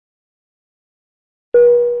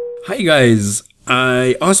Hi guys,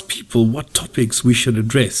 I asked people what topics we should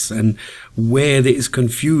address and where there is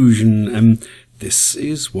confusion, and this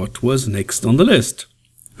is what was next on the list.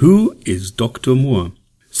 Who is Dr. Moore?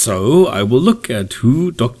 So I will look at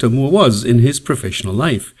who Dr. Moore was in his professional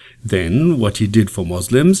life, then what he did for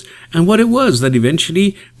Muslims, and what it was that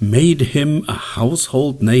eventually made him a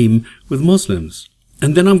household name with Muslims.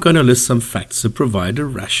 And then I'm going to list some facts to provide a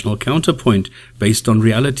rational counterpoint based on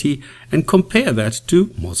reality and compare that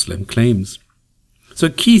to Muslim claims. So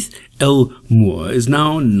Keith L. Moore is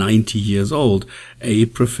now 90 years old, a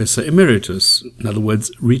professor emeritus, in other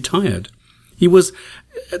words, retired. He was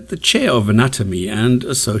the chair of anatomy and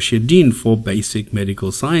associate dean for basic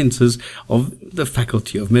medical sciences of the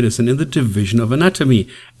Faculty of Medicine in the Division of Anatomy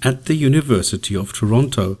at the University of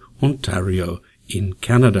Toronto, Ontario, in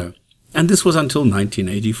Canada. And this was until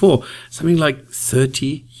 1984, something like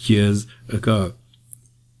 30 years ago.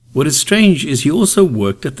 What is strange is he also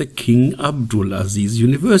worked at the King Abdulaziz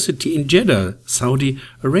University in Jeddah, Saudi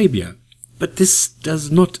Arabia. But this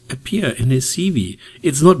does not appear in his CV.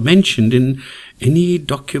 It's not mentioned in any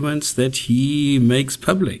documents that he makes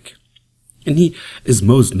public. And he is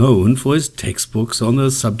most known for his textbooks on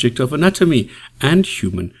the subject of anatomy and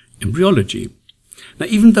human embryology. Now,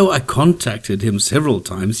 even though I contacted him several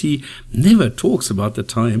times, he never talks about the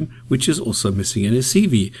time, which is also missing in his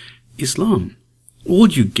CV, Islam. All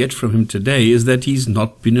you get from him today is that he's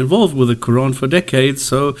not been involved with the Quran for decades,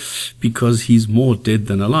 so because he's more dead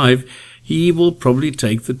than alive, he will probably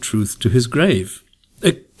take the truth to his grave.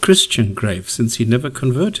 A Christian grave, since he never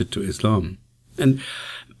converted to Islam. And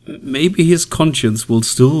maybe his conscience will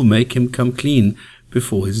still make him come clean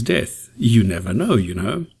before his death. You never know, you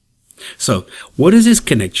know. So, what is his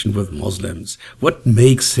connection with Muslims? What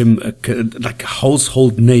makes him like a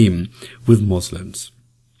household name with Muslims?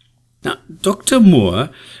 Now, Dr. Moore,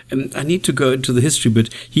 and I need to go into the history,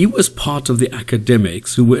 but he was part of the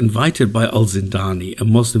academics who were invited by al-Zindani, a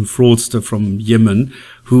Muslim fraudster from Yemen,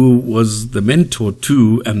 who was the mentor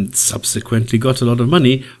to and subsequently got a lot of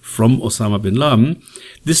money from Osama bin Laden.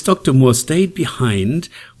 This Dr. Moore stayed behind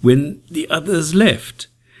when the others left.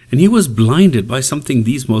 And he was blinded by something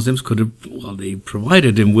these Muslims could have, well, they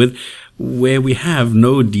provided him with, where we have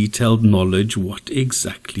no detailed knowledge what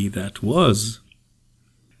exactly that was.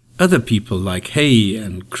 Other people like Hay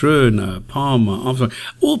and Kroner, Palmer, Armstrong,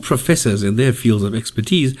 all professors in their fields of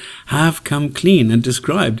expertise, have come clean and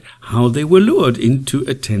described how they were lured into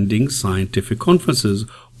attending scientific conferences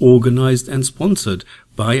organized and sponsored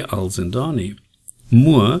by al-Zindani.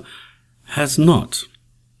 Moore has not.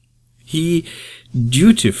 He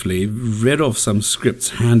dutifully read off some scripts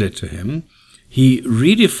handed to him. He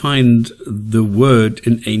redefined the word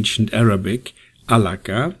in ancient Arabic,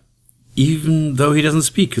 alaka, even though he doesn't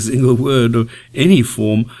speak a single word of any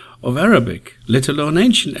form of Arabic, let alone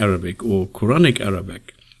ancient Arabic or Quranic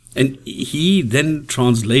Arabic. And he then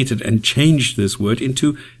translated and changed this word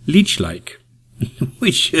into leech-like,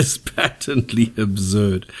 which is patently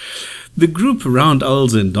absurd. The group around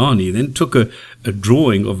al-Zindani then took a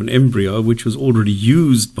drawing of an embryo which was already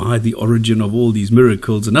used by the origin of all these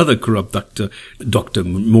miracles, another corrupt Dr.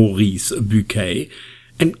 Maurice Buquet,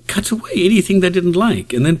 and cut away anything they didn't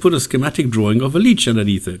like, and then put a schematic drawing of a leech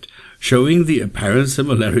underneath it, showing the apparent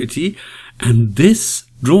similarity. And this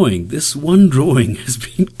drawing, this one drawing, has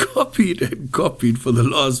been copied and copied for the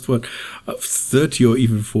last, 30 or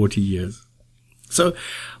even 40 years. So,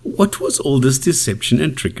 what was all this deception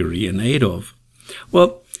and trickery in aid of?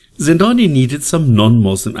 Well, Zindani needed some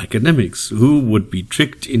non-Muslim academics who would be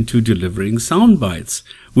tricked into delivering sound bites,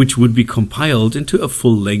 which would be compiled into a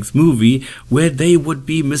full-length movie where they would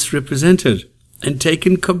be misrepresented and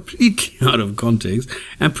taken completely out of context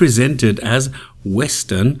and presented as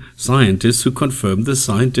Western scientists who confirmed the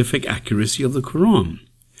scientific accuracy of the Quran.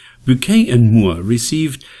 Buquet and Moore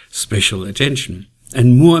received special attention.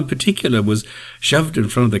 And Moore in particular was shoved in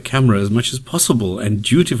front of the camera as much as possible and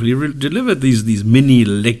dutifully delivered these mini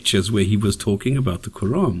lectures where he was talking about the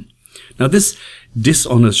Quran. Now this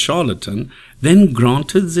dishonest charlatan then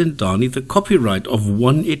granted Zindani the copyright of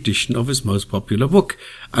one edition of his most popular book,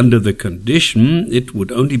 under the condition it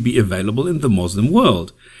would only be available in the Muslim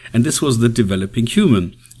world. And this was the Developing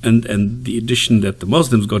Human, and the edition that the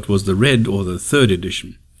Muslims got was the red or the third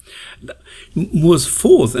edition. Moore's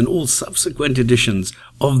fourth and all subsequent editions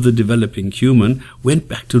of the Developing Human went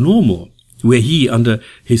back to normal, where he, under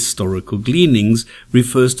historical gleanings,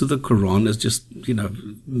 refers to the Quran as just,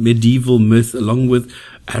 medieval myth along with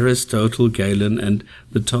Aristotle, Galen, and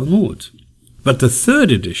the Talmud. But the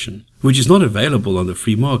third edition, which is not available on the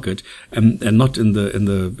free market and not in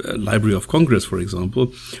the Library of Congress, for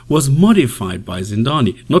example, was modified by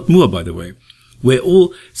Zindani, not Moore, by the way, where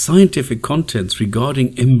all scientific contents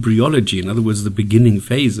regarding embryology, in other words, the beginning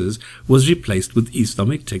phases, was replaced with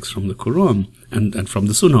Islamic texts from the Quran and from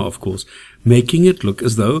the Sunnah, of course, making it look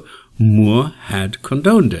as though Moore had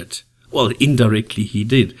condoned it. Well, indirectly he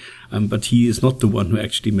did, but he is not the one who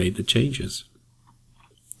actually made the changes.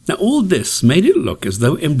 Now, all this made it look as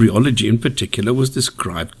though embryology in particular was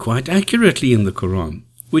described quite accurately in the Quran,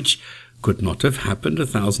 which could not have happened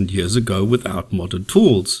 1,000 years ago without modern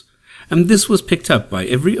tools. And this was picked up by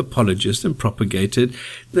every apologist and propagated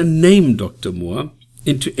the name Dr. Moore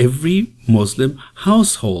into every Muslim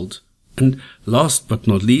household. And last but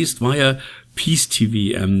not least, via Peace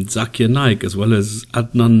TV and Zakir Naik, as well as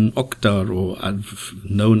Adnan Oktar, or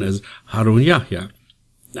known as Harun Yahya.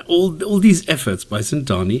 Now, all these efforts by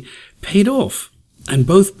Zindani paid off, and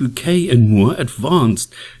both Bouquet and Moore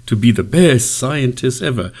advanced to be the best scientists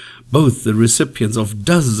ever, both the recipients of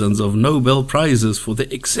dozens of Nobel Prizes for their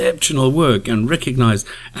exceptional work and recognized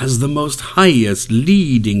as the most highest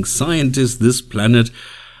leading scientists this planet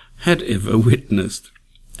had ever witnessed.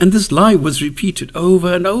 And this lie was repeated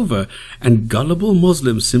over and over, and gullible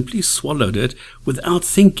Muslims simply swallowed it without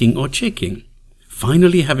thinking or checking,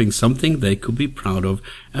 finally having something they could be proud of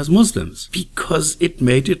as Muslims, because it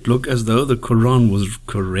made it look as though the Quran was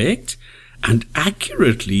correct and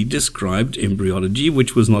accurately described embryology,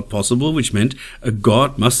 which was not possible, which meant a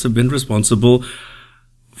god must have been responsible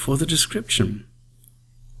for the description.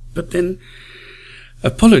 But then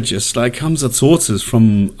apologists like Hamzat sources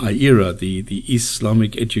from IERA, the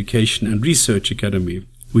Islamic Education and Research Academy,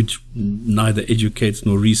 which neither educates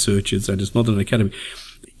nor researches and is not an academy,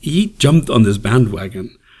 he jumped on this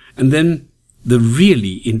bandwagon. And then the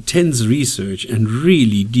really intense research and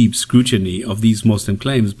really deep scrutiny of these Muslim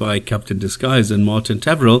claims by CaptDisguise and Martin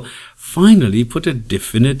Taverille finally put a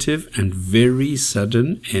definitive and very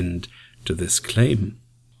sudden end to this claim.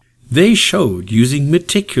 They showed, using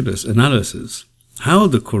meticulous analysis, how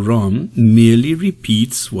the Quran merely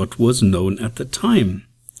repeats what was known at the time,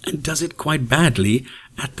 and does it quite badly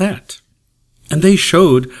at that. And they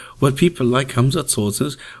showed what people like Hamzat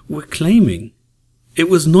sources were claiming. It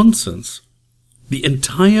was nonsense. The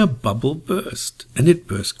entire bubble burst, and it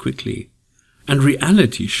burst quickly. And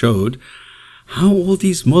reality showed how all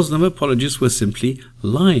these Muslim apologists were simply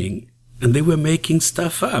lying, and they were making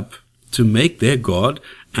stuff up to make their God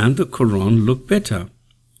and the Quran look better.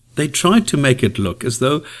 They tried to make it look as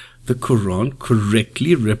though the Quran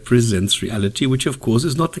correctly represents reality, which of course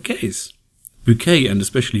is not the case. Bouquet, and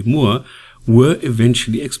especially Moore, were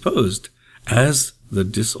eventually exposed as the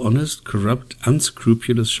dishonest, corrupt,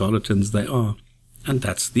 unscrupulous charlatans they are. And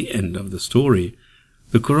that's the end of the story.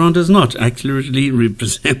 The Quran does not accurately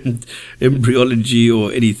represent embryology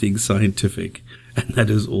or anything scientific, and that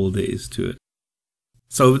is all there is to it.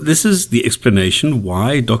 So this is the explanation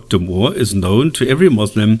why Dr. Moore is known to every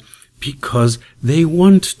Muslim, because they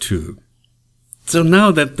want to. So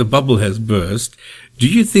now that the bubble has burst, do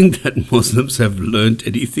you think that Muslims have learned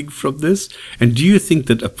anything from this? And do you think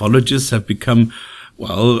that apologists have become,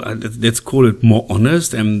 well, let's call it more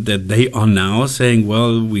honest, and that they are now saying,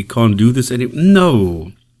 well, we can't do this anymore?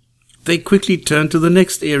 No. They quickly turned to the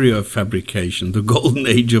next area of fabrication, the golden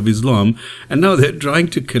age of Islam, and now they're trying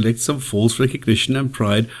to collect some false recognition and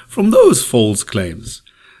pride from those false claims.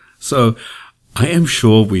 So I am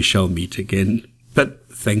sure we shall meet again, but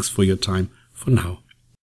thanks for your time for now.